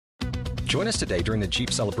Join us today during the Jeep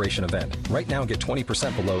Celebration event. Right now, get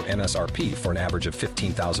 20% below MSRP for an average of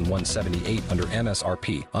 $15,178 under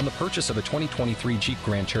MSRP on the purchase of a 2023 Jeep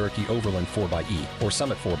Grand Cherokee Overland 4xE or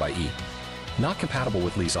Summit 4xE. Not compatible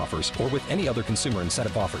with lease offers or with any other consumer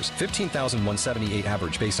incentive offers. $15,178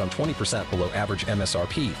 average based on 20% below average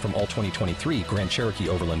MSRP from all 2023 Grand Cherokee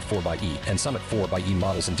Overland 4xE and Summit 4xE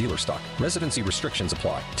models in dealer stock. Residency restrictions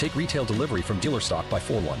apply. Take retail delivery from dealer stock by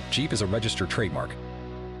 4/1. Jeep is a registered trademark.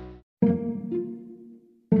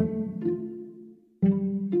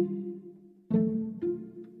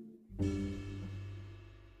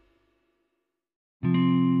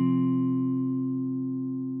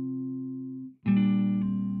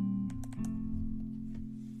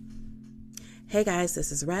 Hey guys,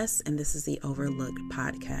 this is Russ, and this is the Overlooked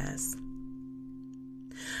Podcast.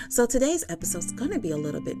 So today's episode is going to be a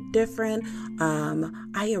little bit different.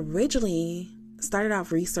 I originally started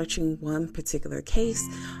off researching one particular case,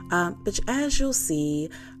 but as you'll see,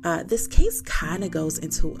 this case kind of goes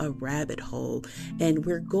into a rabbit hole, and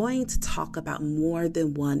we're going to talk about more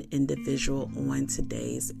than one individual on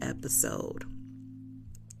today's episode.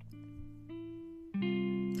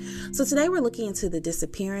 So today we're looking into the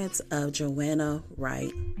disappearance of Joanna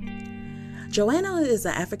Wright. Joanna is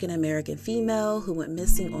an African-American female who went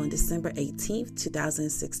missing on December 18th,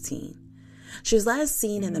 2016. She was last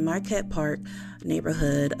seen in the Marquette Park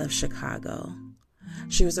neighborhood of Chicago.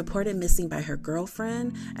 She was reported missing by her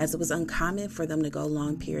girlfriend, as it was uncommon for them to go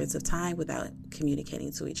long periods of time without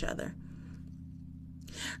communicating to each other.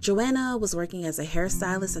 Joanna was working as a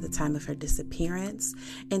hairstylist at the time of her disappearance,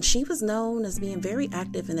 and she was known as being very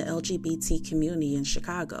active in the LGBT community in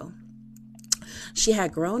Chicago. She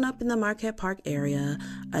had grown up in the Marquette Park area,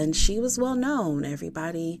 and she was well known.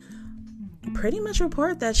 Everybody pretty much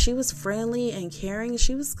reported that she was friendly and caring.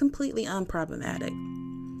 She was completely unproblematic.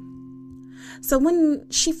 So when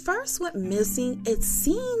she first went missing, it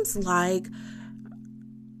seems like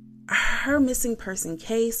her missing person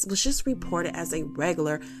case was just reported as a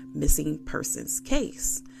regular missing persons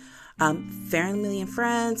case. Family and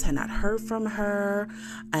friends had not heard from her,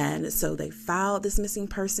 and so they filed this missing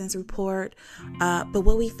persons report. But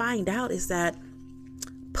what we find out is that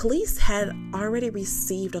police had already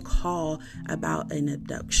received a call about an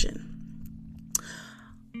abduction.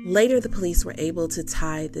 Later, the police were able to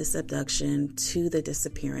tie this abduction to the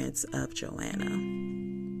disappearance of Joanna.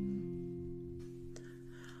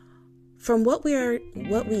 From what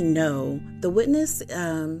we know, the witness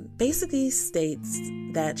basically states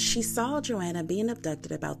that she saw Joanna being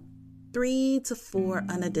abducted about 3 to 4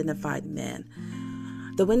 unidentified men.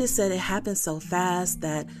 The witness said it happened so fast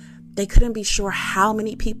that they couldn't be sure how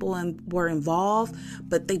many people were involved,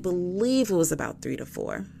 but they believe it was about 3 to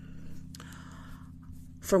 4.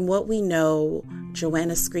 From what we know,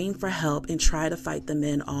 Joanna screamed for help and tried to fight the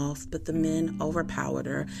men off, but the men overpowered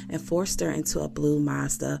her and forced her into a blue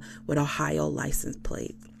Mazda with Ohio license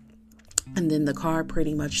plate. And then the car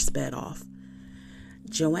pretty much sped off.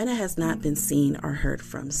 Joanna has not been seen or heard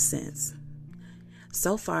from since.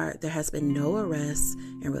 So far, there has been no arrests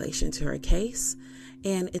in relation to her case,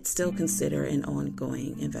 and it's still considered an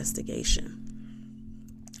ongoing investigation.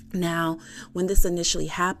 Now, when this initially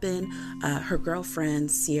happened, her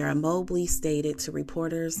girlfriend, Sierra Mobley, stated to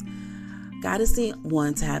reporters, "God is the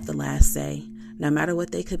one to have the last say. No matter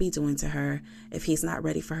what they could be doing to her, if he's not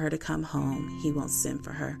ready for her to come home, he won't send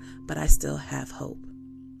for her, but I still have hope."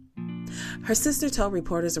 Her sister told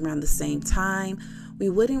reporters around the same time, "We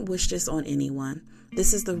wouldn't wish this on anyone.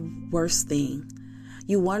 This is the worst thing.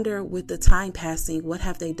 You wonder, with the time passing, what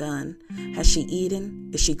have they done? Has she eaten?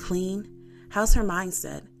 Is she clean? How's her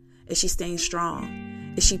mindset? Is she staying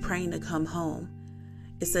strong? Is she praying to come home?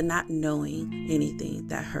 It's the not knowing anything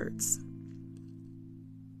that hurts."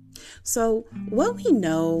 So what we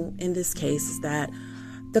know in this case is that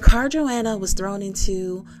the car Joanna was thrown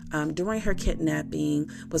into during her kidnapping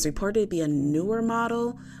was reported to be a newer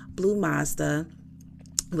model, blue Mazda,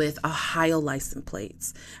 with Ohio license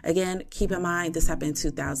plates. Again, keep in mind, this happened in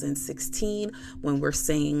 2016 when we're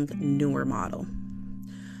saying newer model.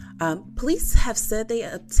 Police have said they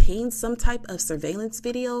obtained some type of surveillance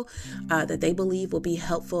video that they believe will be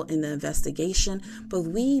helpful in the investigation, but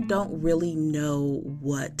we don't really know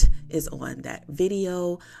what is on that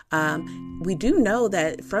video. We do know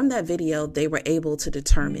that from that video, they were able to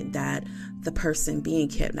determine that the person being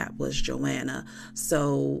kidnapped was Joanna.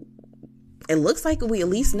 So it looks like we at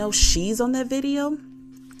least know she's on that video.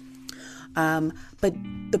 But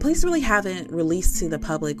the police really haven't released to the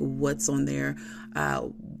public what's on there,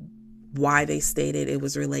 why they stated it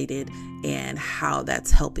was related, and how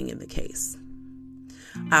that's helping in the case.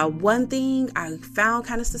 One thing I found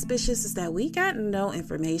kind of suspicious is that we got no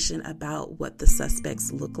information about what the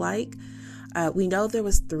suspects look like. We know there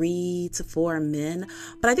was 3 to 4 men,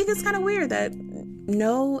 but I think it's kind of weird that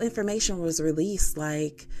no information was released.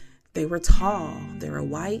 Like, they were tall, they were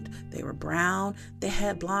white, they were brown, they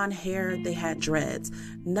had blonde hair, they had dreads.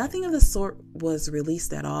 Nothing of the sort was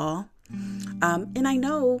released at all. And I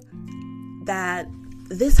know that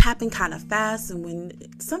this happened kind of fast, and when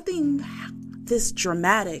something this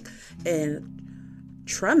dramatic and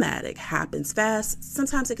traumatic happens fast,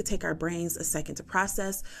 sometimes it could take our brains a second to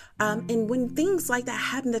process. And when things like that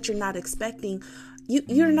happen that you're not expecting,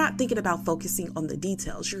 you're not thinking about focusing on the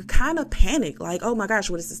details. You're kind of panicked, like, oh my gosh,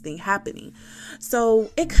 what is this thing happening? So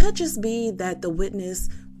it could just be that the witness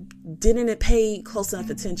didn't pay close enough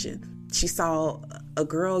attention. She saw a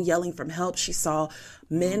girl yelling for help. She saw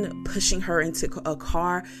men pushing her into a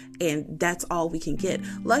car, and that's all we can get.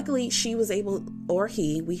 Luckily, she was able, or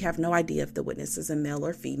he, we have no idea if the witness is a male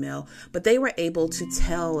or female, but they were able to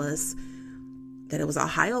tell us that it was a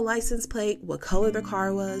Ohio license plate, what color the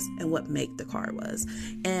car was, and what make the car was.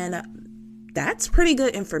 And that's pretty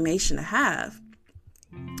good information to have.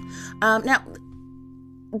 Now,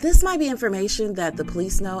 this might be information that the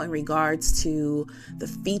police know in regards to the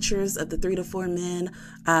features of the 3 to 4 men.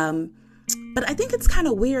 But I think it's kind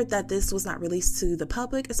of weird that this was not released to the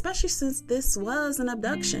public, especially since this was an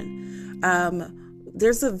abduction.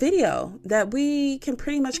 There's a video that we can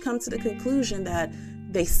pretty much come to the conclusion that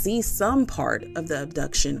they see some part of the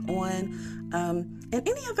abduction on. And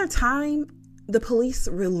any other time the police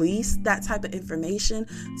release that type of information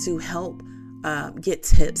to help get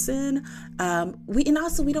tips in. We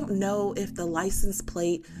don't know if the license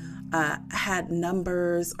plate had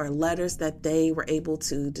numbers or letters that they were able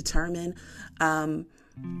to determine.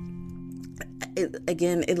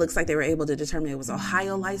 It looks like they were able to determine it was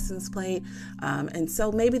Ohio license plate. And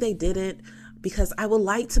so maybe they didn't, because I would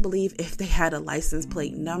like to believe if they had a license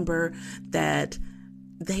plate number that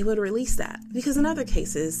they would release that, because in other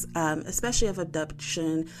cases, especially of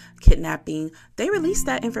abduction, kidnapping, they release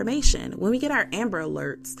that information. When we get our Amber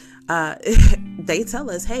Alerts, they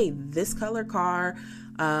tell us, hey, this color car,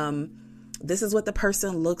 this is what the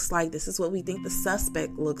person looks like, this is what we think the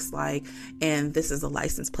suspect looks like, and this is a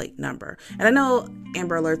license plate number. And I know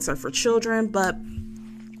Amber Alerts are for children, but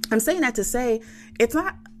I'm saying that to say it's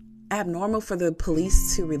not abnormal for the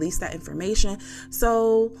police to release that information.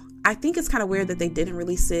 So I think it's kind of weird that they didn't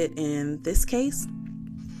release it in this case,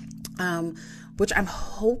 which I'm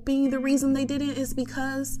hoping the reason they didn't is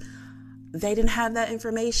because they didn't have that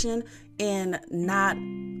information and not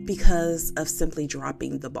because of simply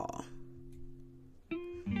dropping the ball.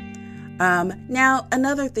 Now,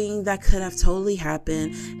 another thing that could have totally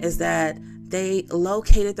happened is that they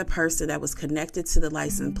located the person that was connected to the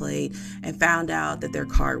license plate and found out that their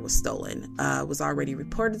car was stolen, was already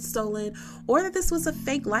reported stolen, or that this was a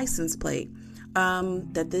fake license plate,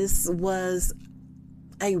 that this was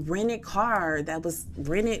a rented car that was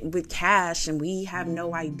rented with cash, and we have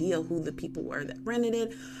no idea who the people were that rented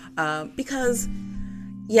it. Because,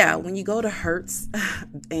 yeah, when you go to Hertz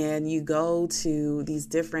and you go to these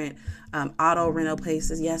different auto rental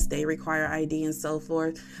places, yes, they require ID and so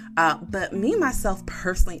forth. But me, myself,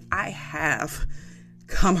 personally, I have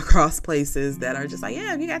come across places that are just like,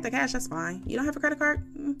 yeah, if you got the cash, that's fine. You don't have a credit card?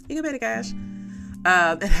 You can pay the cash.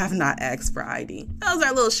 And have not asked for ID. Those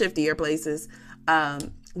are a little shiftier places.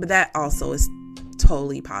 But that also is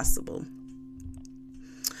totally possible.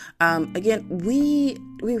 Again, we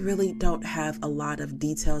really don't have a lot of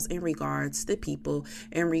details in regards to people,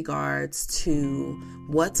 in regards to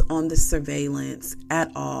what's on the surveillance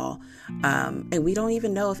at all. And we don't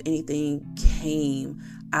even know if anything came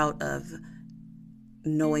out of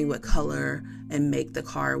knowing what color and make the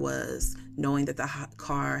car was, knowing that the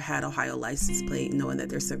car had Ohio license plate, knowing that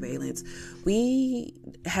there's surveillance. We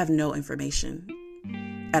have no information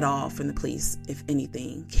at all from the police if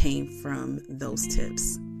anything came from those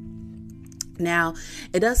tips. Now,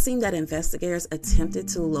 it does seem that investigators attempted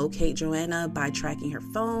to locate Joanna by tracking her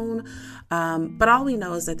phone, but all we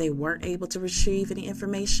know is that they weren't able to retrieve any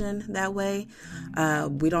information that way.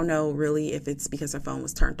 We don't know really if it's because her phone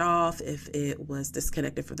was turned off, if it was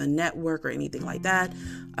disconnected from the network or anything like that.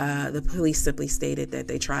 The police simply stated that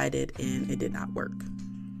they tried it and it did not work.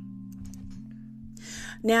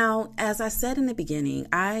 Now, as I said in the beginning,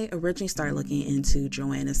 I originally started looking into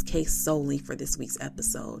Joanna's case solely for this week's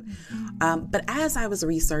episode. But as I was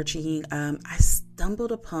researching, I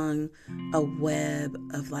stumbled upon a web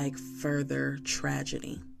of further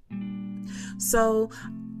tragedy. So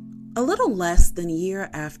a little less than a year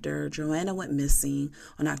after Joanna went missing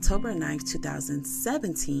on October 9th,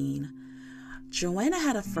 2017, Joanna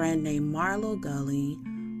had a friend named Marlo Gully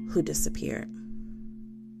who disappeared.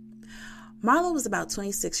 Marlo was about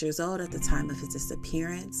 26 years old at the time of his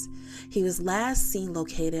disappearance. He was last seen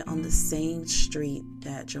located on the same street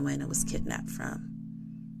that Joanna was kidnapped from.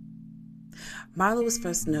 Marlo was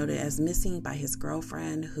first noted as missing by his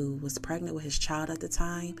girlfriend, who was pregnant with his child at the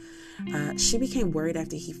time. She became worried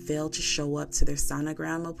after he failed to show up to their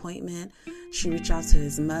sonogram appointment. She reached out to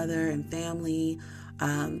his mother and family,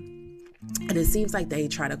 and it seems like they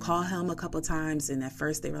tried to call him a couple times, and at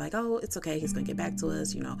first they were like, oh, it's okay, he's going to get back to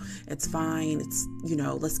us, it's fine,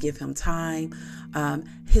 let's give him time.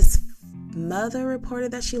 His mother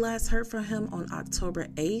reported that she last heard from him on October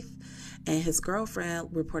 8th, and his girlfriend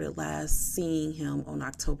reported last seeing him on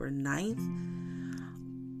October 9th.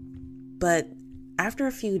 But after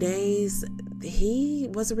a few days, he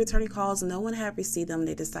wasn't returning calls. No one had received them.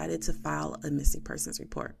 They decided to file a missing persons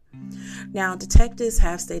report. Now, detectives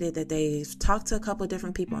have stated that they've talked to a couple of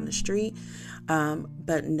different people on the street,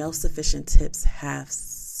 but no sufficient tips have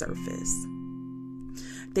surfaced.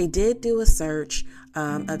 They did do a search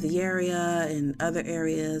of the area and other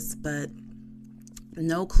areas, but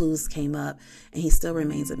no clues came up, and he still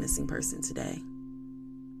remains a missing person today.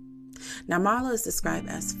 Now, Marlo is described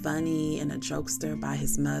as funny and a jokester by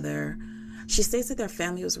his mother. She states that their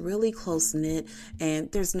family was really close-knit, and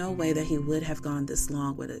there's no way that he would have gone this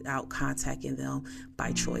long without contacting them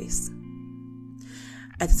by choice.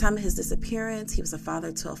 At the time of his disappearance, he was a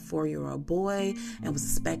father to a 4-year-old boy and was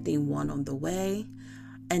expecting one on the way.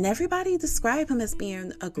 And everybody described him as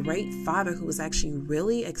being a great father who was actually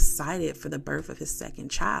really excited for the birth of his second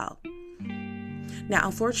child. Now,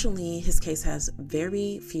 unfortunately, his case has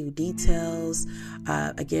very few details.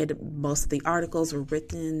 Again, most of the articles were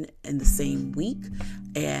written in the same week,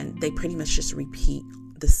 and they pretty much just repeat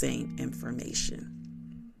the same information.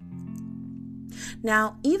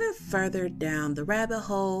 Now, even further down the rabbit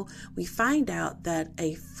hole, we find out that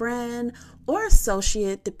a friend or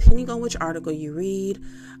associate, depending on which article you read,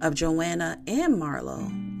 of Joanna and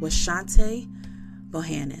Marlo was Shante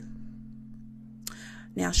Bohannon.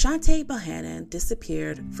 Now, Shante Bohannon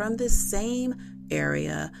disappeared from this same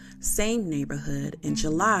area, same neighborhood in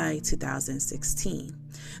July 2016.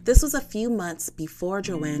 This was a few months before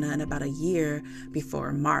Joanna and about a year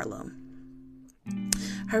before Marlo.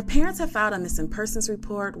 Her parents had filed a missing persons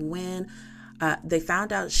report when they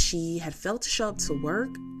found out she had failed to show up to work,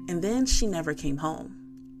 and then she never came home.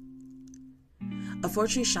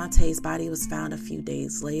 Unfortunately, Shantae's body was found a few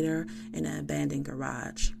days later in an abandoned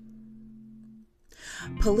garage.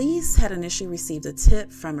 Police had initially received a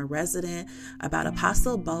tip from a resident about a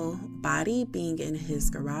possible body being in his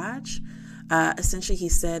garage. Essentially, he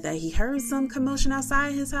said that he heard some commotion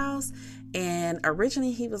outside his house, and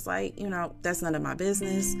originally he was like, that's none of my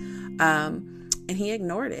business, and he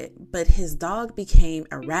ignored it. But his dog became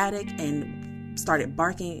erratic and started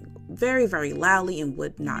barking very, very loudly and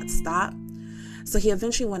would not stop. So he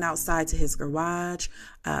eventually went outside to his garage,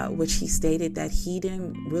 which he stated that he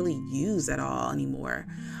didn't really use at all anymore.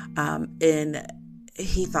 And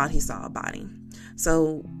he thought he saw a body.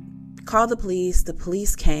 So called the police. The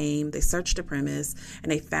police came, they searched the premise,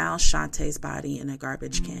 and they found Shantae's body in a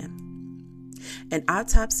garbage can. An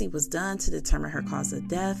autopsy was done to determine her cause of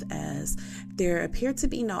death, as there appeared to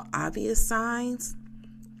be no obvious signs.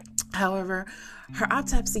 However, her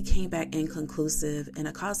autopsy came back inconclusive, and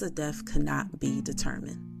a cause of death could not be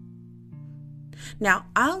determined. Now,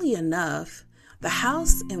 oddly enough, the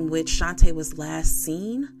house in which Shante was last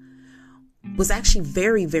seen was actually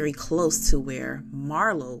very, very close to where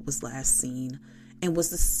Marlo was last seen, and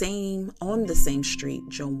was on the same street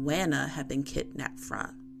Joanna had been kidnapped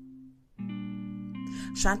from.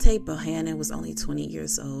 Shante Bohannon was only 20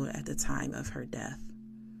 years old at the time of her death.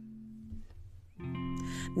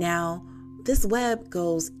 Now, this web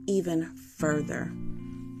goes even further.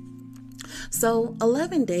 So,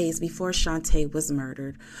 11 days before Shante was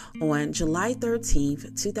murdered, on July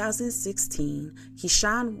 13th, 2016,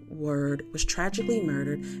 Kenshon Ward was tragically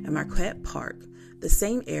murdered in Marquette Park, the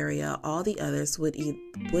same area all the others would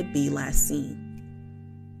be last seen.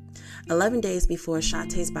 11 days before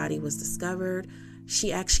Shantae's body was discovered,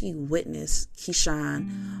 she actually witnessed Kenshon,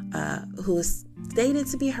 who is stated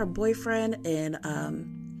to be her boyfriend, in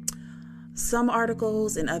some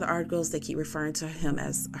articles and other articles they keep referring to him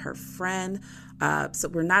as her friend. So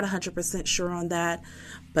we're not 100% sure on that.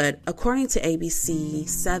 But according to ABC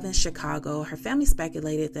 7 Chicago, her family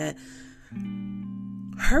speculated that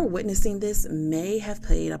her witnessing this may have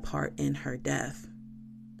played a part in her death.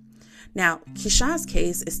 Now, Kenshon's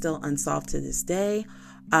case is still unsolved to this day,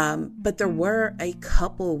 but there were a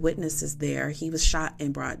couple witnesses there. He was shot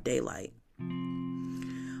in broad daylight.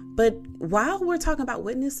 But while we're talking about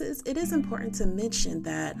witnesses, it is important to mention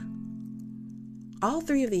that all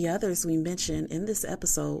three of the others we mentioned in this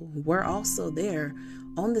episode were also there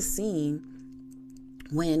on the scene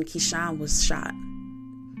when Kenshon was shot.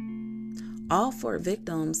 All four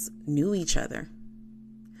victims knew each other.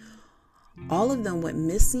 All of them went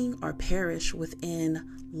missing or perished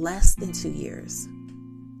within less than 2 years.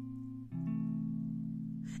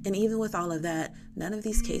 And even with all of that, none of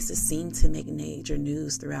these cases seemed to make major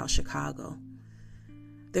news throughout Chicago.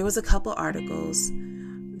 There was a couple articles,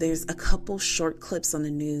 there's a couple short clips on the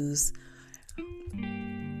news,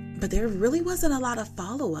 but there really wasn't a lot of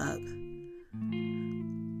follow-up.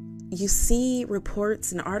 You see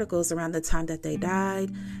reports and articles around the time that they died,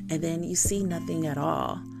 and then you see nothing at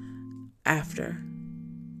all after.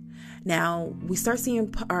 Now, we start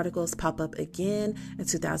seeing articles pop up again in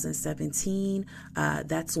 2017.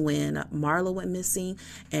 That's when Marlo went missing.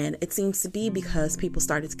 And it seems to be because people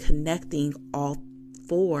started connecting all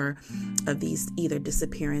four of these either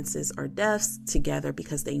disappearances or deaths together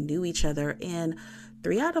because they knew each other. And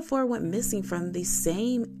 3 out of 4 went missing from the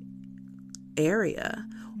same area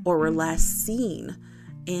or were last seen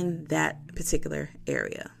in that particular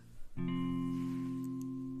area.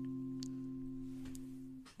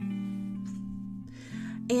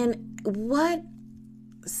 And what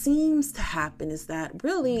seems to happen is that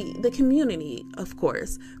really the community, of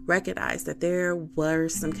course, recognized that there were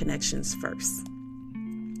some connections first.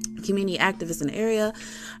 Community activists in the area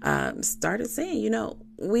started saying,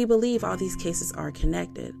 we believe all these cases are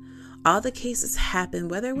connected. All the cases happened,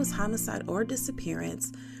 whether it was homicide or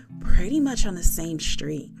disappearance, pretty much on the same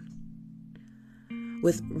street.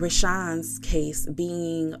 With Rashawn's case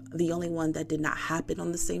being the only one that did not happen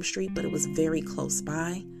on the same street, but it was very close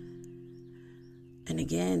by. And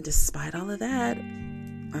again, despite all of that,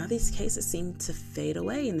 all these cases seem to fade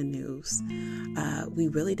away in the news. We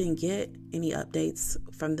really didn't get any updates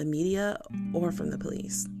from the media or from the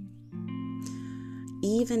police.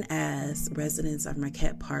 Even as residents of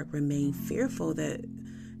Marquette Park remain fearful that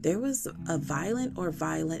there was a violent or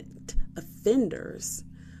violent offenders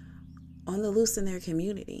on the loose in their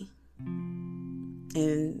community.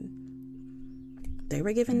 And they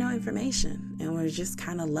were given no information and were just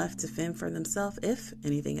kind of left to fend for themselves if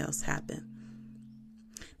anything else happened.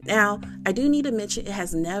 Now, I do need to mention it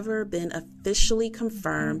has never been officially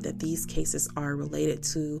confirmed that these cases are related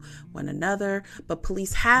to one another, but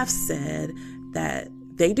police have said that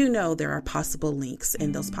they do know there are possible links,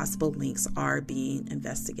 and those possible links are being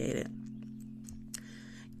investigated.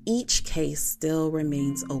 Each case still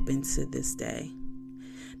remains open to this day.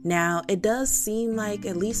 Now, it does seem like,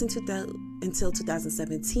 at least until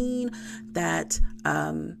 2017, that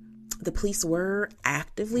the police were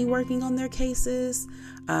actively working on their cases.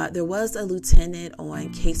 There was a lieutenant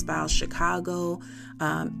on Case Files Chicago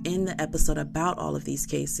in the episode about all of these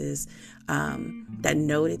cases that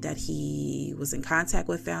noted that he was in contact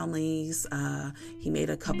with families. He made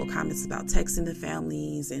a couple comments about texting the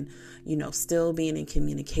families and, still being in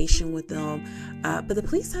communication with them. But the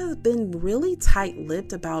police have been really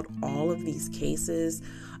tight-lipped about all of these cases.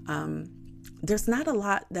 There's not a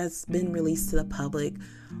lot that's been released to the public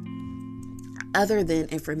other than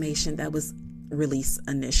information that was released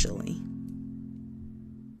initially.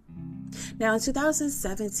 Now, in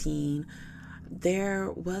 2017,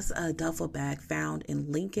 there was a duffel bag found in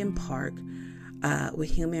Lincoln Park with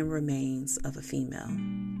human remains of a female.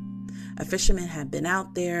 A fisherman had been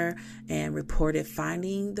out there and reported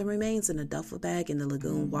finding the remains in a duffel bag in the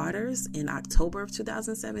lagoon waters in October of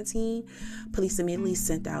 2017. Police immediately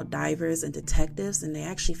sent out divers and detectives, and they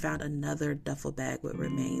actually found another duffel bag with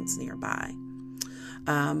remains nearby.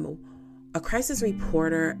 A crisis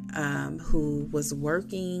reporter who was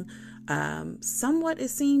working somewhat, it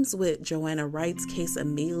seems, with Joanna Wright's case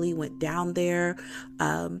immediately went down there,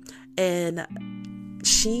 and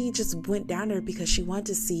she just went down there because she wanted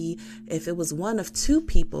to see if it was one of 2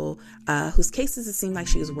 people whose cases it seemed like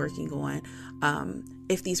she was working on,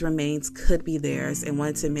 if these remains could be theirs, and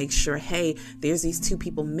wanted to make sure, hey, there's these 2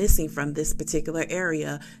 people missing from this particular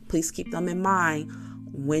area. Please keep them in mind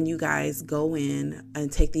when you guys go in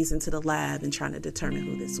and take these into the lab and trying to determine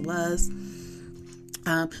who this was.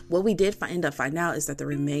 What we did end up finding out is that the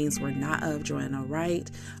remains were not of Joanna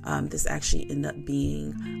Wright. This actually ended up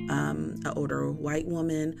being an older white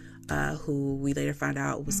woman who we later found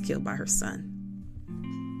out was killed by her son.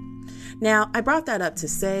 Now, I brought that up to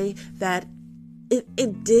say that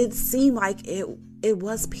it did seem like it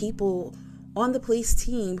was people on the police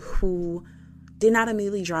team who did not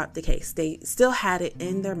immediately drop the case. They still had it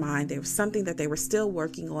in their mind. There was something that they were still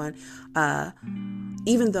working on,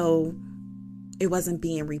 even though it wasn't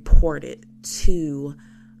being reported to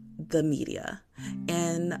the media.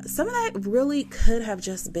 And some of that really could have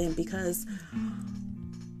just been because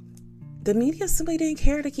the media simply didn't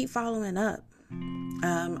care to keep following up.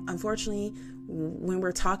 Unfortunately, when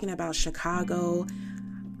we're talking about Chicago,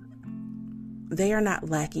 they are not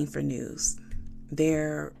lacking for news.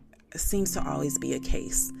 There seems to always be a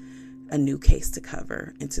new case to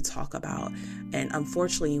cover and to talk about. And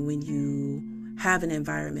unfortunately, when you have an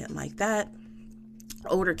environment like that,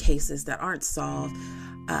 older cases that aren't solved,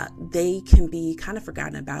 they can be kind of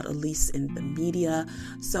forgotten about, at least in the media.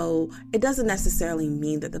 So it doesn't necessarily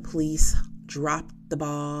mean that the police dropped the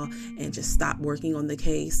ball and just stopped working on the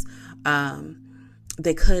case.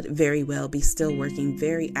 They could very well be still working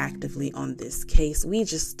very actively on this case. We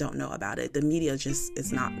just don't know about it. The media just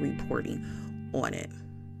is not reporting on it.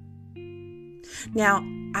 Now,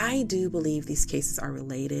 I do believe these cases are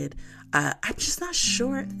related. I'm just not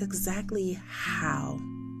sure exactly how.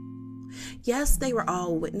 Yes, they were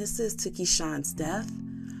all witnesses to Kenshon's death,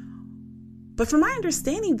 but from my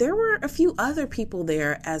understanding, there were a few other people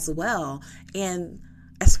there as well. And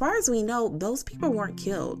as far as we know, those people weren't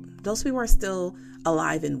killed. Those people are still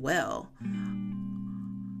alive and well.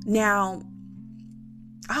 Now,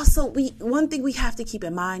 also, one thing we have to keep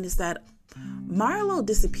in mind is that Marlo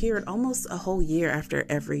disappeared almost a whole year after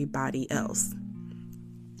everybody else.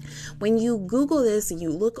 When you Google this and you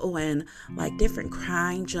look on like different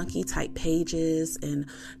crime junkie type pages and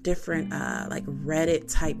different like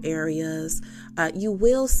Reddit type areas, you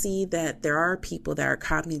will see that there are people that are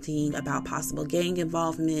commenting about possible gang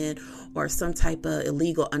involvement or some type of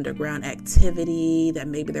illegal underground activity that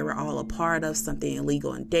maybe they were all a part of, something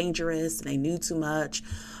illegal and dangerous and they knew too much.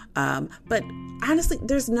 But honestly,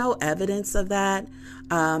 there's no evidence of that.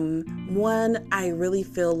 One, I really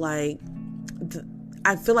feel like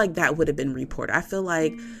that would have been reported. I feel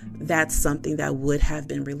like that's something that would have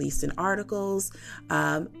been released in articles,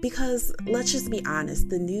 because let's just be honest,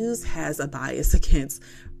 the news has a bias against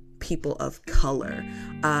people of color.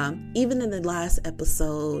 Even in the last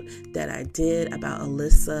episode that I did about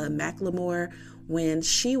Alyssa McLemore, when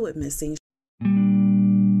she went missing,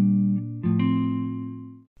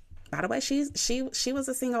 by the way, she was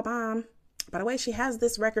a single mom. By the way, she has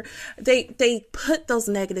this record. They put those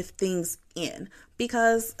negative things in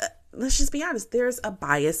because let's just be honest, there's a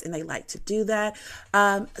bias and they like to do that.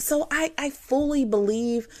 So I fully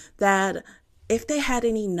believe that if they had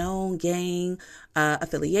any known gang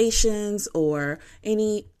affiliations or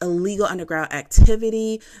any illegal underground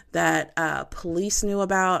activity that police knew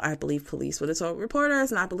about, I believe police would have told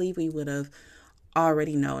reporters, and I believe we would have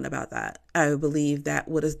already known about that. I believe that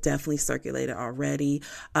would have definitely circulated already.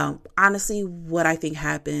 Honestly, what I think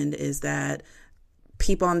happened is that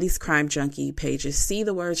people on these crime junkie pages see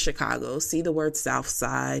the word Chicago, see the word South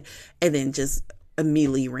Side, and then just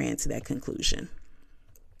immediately ran to that conclusion.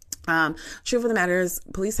 Truth of the matter is,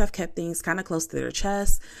 police have kept things kind of close to their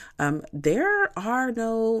chest. There are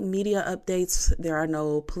no media updates. There are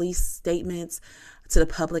no police statements to the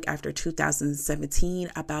public after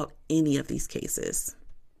 2017 about any of these cases.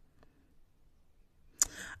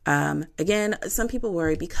 Again, some people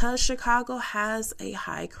worry because Chicago has a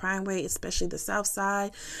high crime rate, especially the South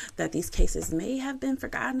Side, that these cases may have been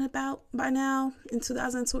forgotten about by now in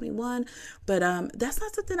 2021. But that's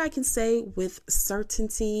not something I can say with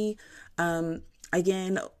certainty.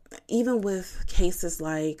 Again, even with cases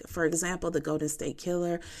like, for example, the Golden State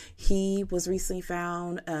Killer, he was recently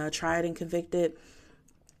found, tried and convicted.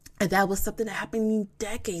 And that was something that happened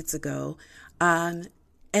decades ago.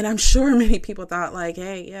 And I'm sure many people thought like,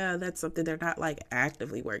 hey, yeah, that's something they're not like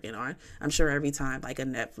actively working on. I'm sure every time like a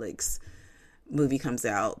Netflix movie comes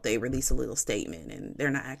out, they release a little statement and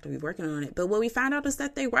they're not actively working on it. But what we found out is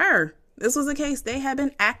that they were. This was a case they had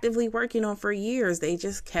been actively working on for years. They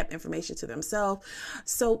just kept information to themselves.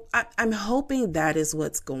 So I'm hoping that is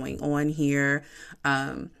what's going on here.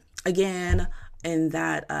 Again, in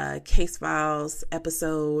that case files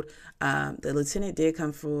episode, the lieutenant did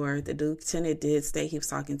come forward. The lieutenant did state he was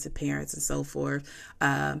talking to parents and so forth.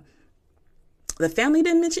 The family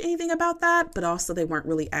didn't mention anything about that, but also they weren't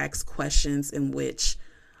really asked questions in which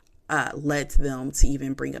led them to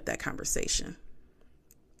even bring up that conversation.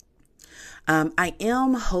 I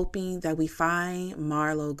am hoping that we find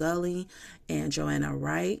Marlo Gully and Joanna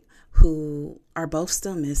Wright, who are both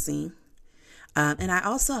still missing. And I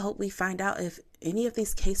also hope we find out if any of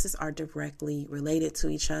these cases are directly related to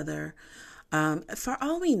each other. For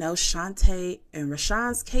all we know, Shante and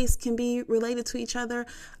Rashawn's case can be related to each other.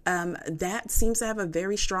 That seems to have a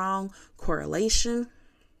very strong correlation.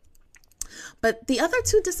 But the other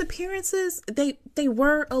two disappearances, they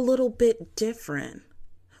were a little bit different.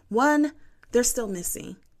 One, they're still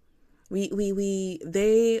missing.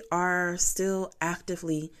 They are still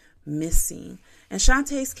actively missing. In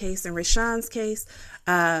Shante's case and Rashawn's case,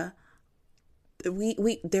 there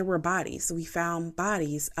were bodies. We found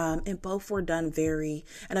bodies, and both were done in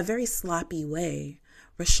a very sloppy way.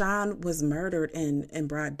 Rashawn was murdered in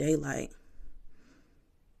broad daylight.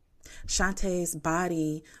 Shante's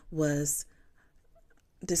body was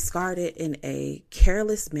discarded in a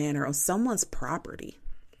careless manner on someone's property.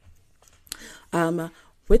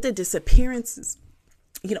 With the disappearances,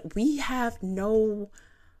 we have no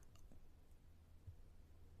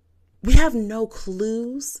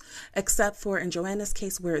clues except for in Joanna's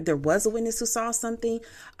case where there was a witness who saw something.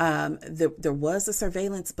 There was a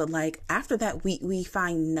surveillance, but like after that, we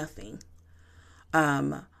find nothing.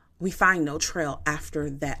 We find no trail after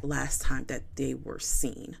that last time that they were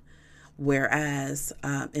seen. Whereas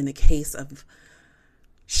in the case of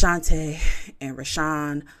Shante and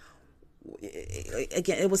Rashawn,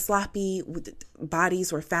 again, it was sloppy.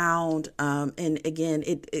 Bodies were found. And again,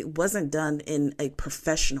 it wasn't done in a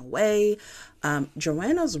professional way.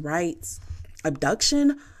 Joanna's Wright's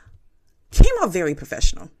abduction came off very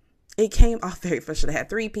professional. It came off very professional. They had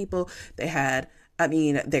 3 people. They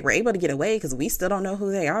were able to get away because we still don't know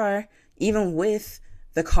who they are. Even with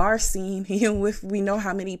the car scene, we know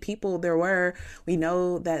how many people there were. We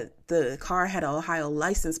know that the car had an Ohio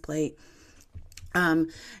license plate.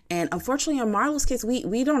 And unfortunately, in Marlo's case,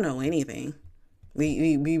 we don't know anything.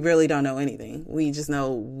 We really don't know anything. We just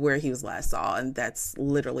know where he was last saw, and that's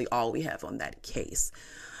literally all we have on that case.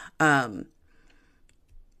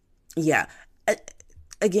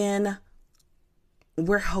 Again,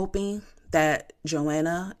 we're hoping that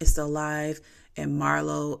Joanna is still alive and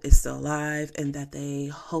Marlo is still alive, and that they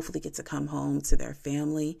hopefully get to come home to their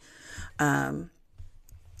family.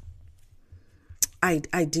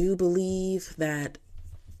 I do believe that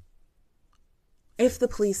if the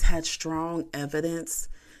police had strong evidence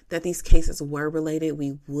that these cases were related,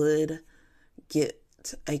 we would get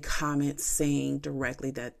a comment saying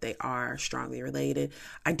directly that they are strongly related.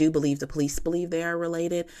 I do believe the police believe they are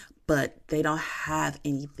related, but they don't have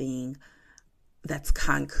anything that's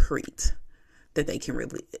concrete that they can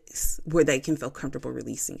release, where they can feel comfortable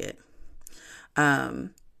releasing it.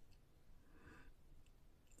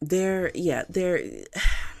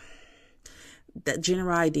 That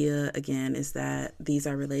general idea again is that these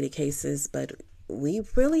are related cases, but we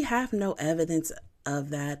really have no evidence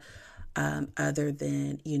of that, other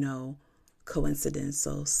than,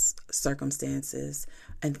 coincidental circumstances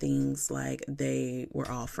and things like they were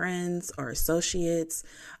all friends or associates.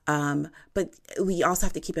 But we also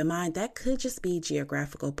have to keep in mind that could just be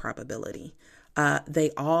geographical probability.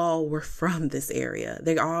 They all were from this area.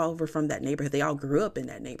 They all were from that neighborhood. They all grew up in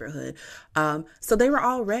that neighborhood. So they were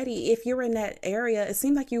already, if you were in that area, it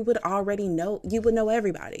seemed like you would know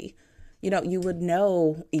everybody. You would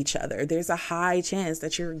know each other. There's a high chance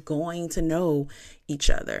that you're going to know each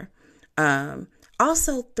other.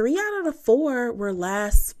 Also, 3 out of the 4 were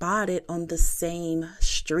last spotted on the same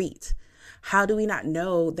street. How do we not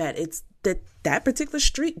know that that particular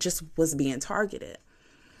street just was being targeted?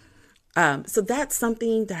 So that's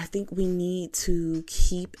something that I think we need to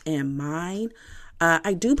keep in mind.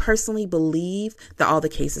 I do personally believe that all the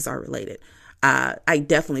cases are related. I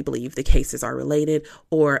definitely believe the cases are related,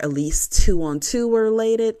 or at least 2 on 2 were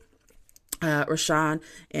related. Rashawn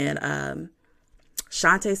and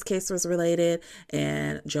Shante's case was related,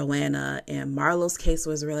 and Joanna and Marlo's case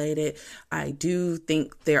was related. I do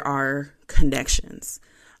think there are connections,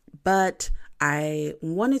 but I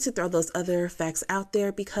wanted to throw those other facts out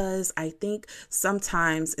there because I think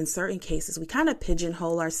sometimes in certain cases we kind of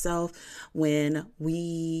pigeonhole ourselves when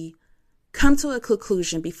we come to a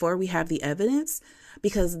conclusion before we have the evidence.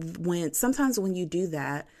 Because sometimes when you do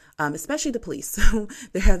that, especially the police,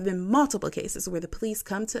 there have been multiple cases where the police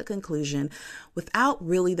come to a conclusion without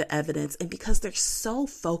really the evidence. And because they're so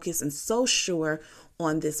focused and so sure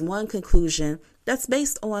on this one conclusion that's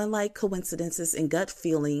based on like coincidences and gut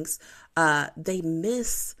feelings, they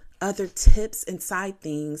miss other tips and side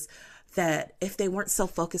things that if they weren't so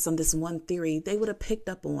focused on this one theory, they would have picked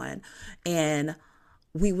up on, and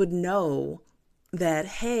we would know that,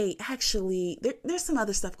 hey, actually, there's some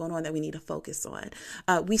other stuff going on that we need to focus on.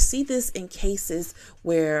 We see this in cases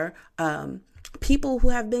where people who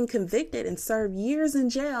have been convicted and served years in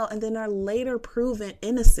jail and then are later proven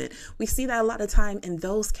innocent. We see that a lot of time in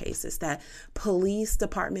those cases, that police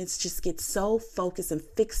departments just get so focused and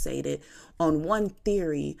fixated on one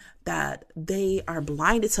theory that they are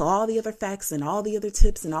blinded to all the other facts and all the other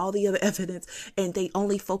tips and all the other evidence, and they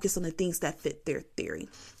only focus on the things that fit their theory.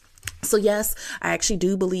 So yes, I actually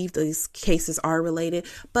do believe these cases are related,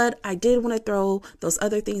 but I did want to throw those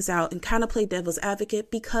other things out and kind of play devil's advocate,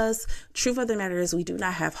 because truth of the matter is we do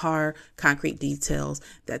not have hard, concrete details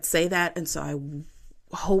that say that. And so I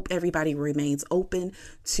hope everybody remains open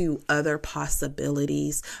to other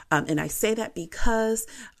possibilities. And I say that because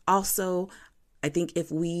also I think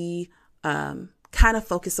if we kind of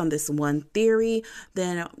focus on this one theory,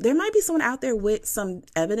 then there might be someone out there with some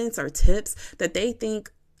evidence or tips that they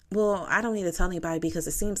think, well, I don't need to tell anybody because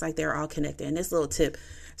it seems like they're all connected. And this little tip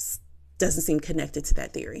doesn't seem connected to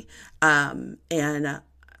that theory.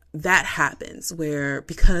 That happens where,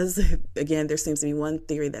 because again, there seems to be one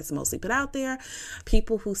theory that's mostly put out there.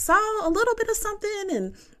 People who saw a little bit of something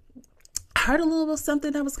and heard a little bit of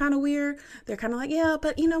something that was kind of weird, they're kind of like, yeah,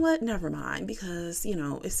 but you know what? Never mind, because,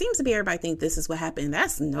 it seems to be everybody think this is what happened.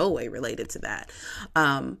 That's no way related to that.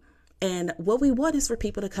 And what we want is for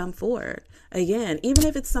people to come forward. Again, even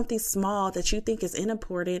if it's something small that you think is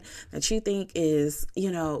unimportant, that you think is,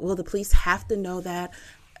 well, the police have to know that.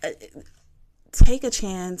 Take a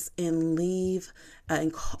chance and leave a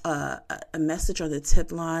message on the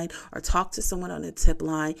tip line or talk to someone on the tip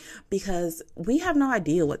line, because we have no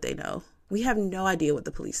idea what they know. We have no idea what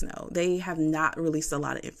the police know. They have not released a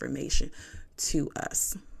lot of information to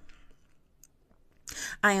us.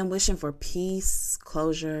 I am wishing for peace,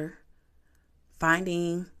 closure,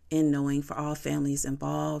 finding and knowing for all families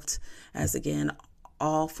involved, as again,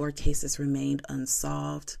 all 4 cases remained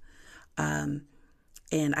unsolved. And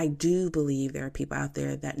I do believe there are people out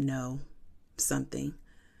there that know something.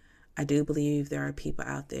 I do believe there are people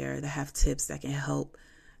out there that have tips that can help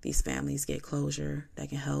these families get closure, that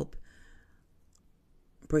can help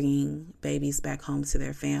bringing babies back home to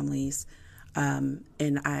their families. And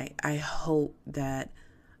I hope that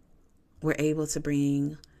we're able to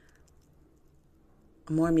bring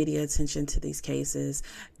more media attention to these cases,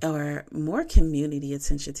 or more community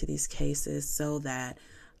attention to these cases, so that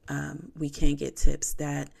we can get tips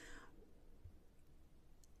that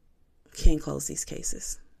can close these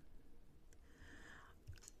cases.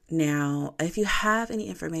 Now, if you have any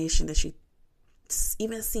information that you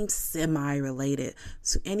even seems semi-related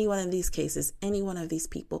to any one of these cases, any one of these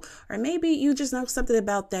people, or maybe you just know something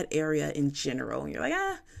about that area in general, and you're like,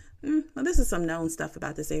 well, this is some known stuff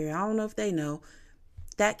about this area. I don't know if they know.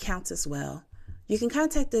 That counts as well. You can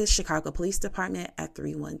contact the Chicago Police Department at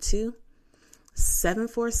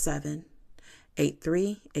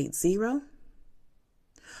 312-747-8380.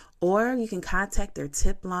 Or you can contact their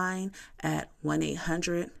tip line at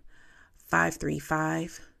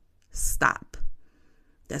 1-800-535-STOP.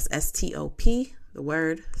 That's STOP, the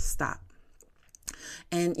word stop.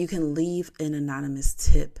 And you can leave an anonymous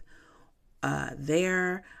tip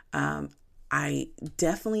there. I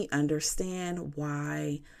definitely understand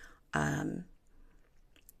why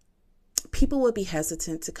people would be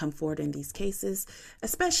hesitant to come forward in these cases,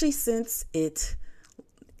 especially since there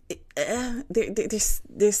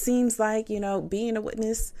seems like, being a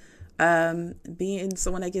witness, being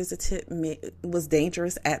someone that gives a tip was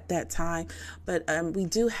dangerous at that time. But we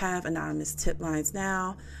do have anonymous tip lines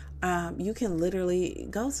now. You can literally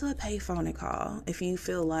go to a payphone and call if you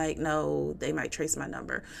feel like, no, they might trace my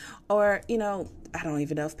number. Or, I don't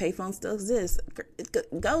even know if payphones still exist.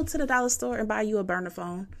 Go to the dollar store and buy you a burner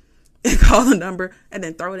phone and call the number and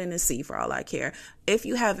then throw it in the sea for all I care. If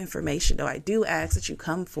you have information, though, I do ask that you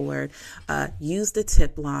come forward, use the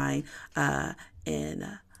tip line,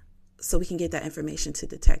 and so we can get that information to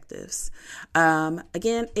detectives.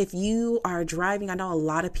 Again, if you are driving, I know a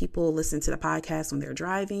lot of people listen to the podcast when they're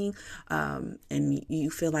driving, and you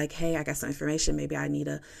feel like, hey, I got some information. Maybe I need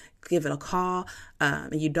to give it a call.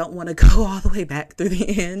 And you don't want to go all the way back through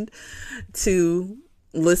the end to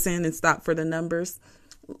listen and stop for the numbers.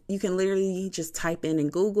 You can literally just type in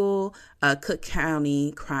Google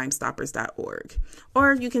cookcountycrimestoppers.org,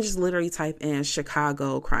 or you can just literally type in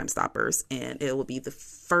Chicago Crime Stoppers and it will be the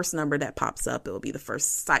first number that pops up. It will be the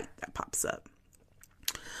first site that pops up.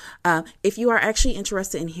 If you are actually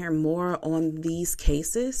interested in hearing more on these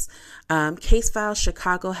cases, Case File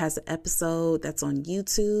Chicago has an episode that's on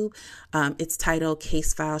YouTube. It's titled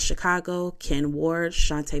Case File Chicago, Ken Ward,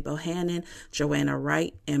 Shante Bohannon, Joanna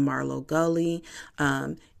Wright, and Marlo Gully.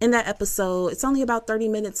 In that episode, it's only about 30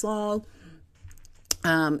 minutes long.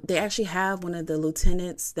 They actually have one of the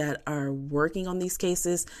lieutenants that are working on these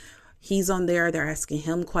cases. He's on there. They're asking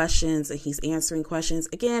him questions and he's answering questions.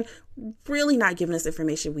 Again, really not giving us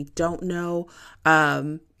information we don't know,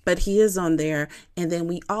 but he is on there. And then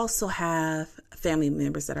we also have family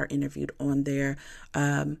members that are interviewed on there.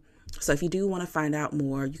 So if you do want to find out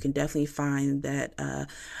more, you can definitely find that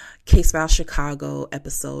Case File Chicago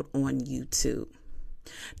episode on YouTube.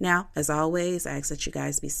 Now, as always, I ask that you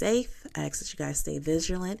guys be safe. I ask that you guys stay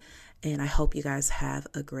vigilant. And I hope you guys have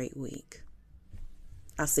a great week.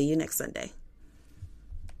 I'll see you next Sunday.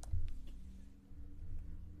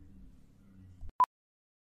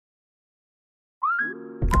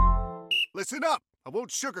 Listen up. I won't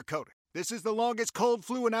sugarcoat it. This is the longest cold,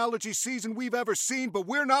 flu, and allergy season we've ever seen, but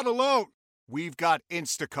we're not alone. We've got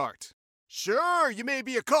Instacart. Sure, you may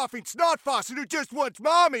be a coughing snot faucet who just wants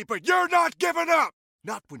mommy, but you're not giving up.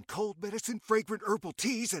 Not when cold medicine, fragrant herbal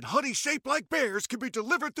teas, and honey shaped like bears can be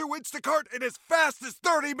delivered through Instacart in as fast as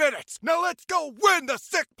 30 minutes. Now let's go win the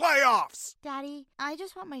sick playoffs. Daddy, I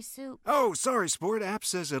just want my soup. Oh, sorry, Sport. App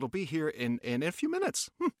says it'll be here in a few minutes.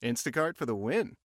 Instacart for the win.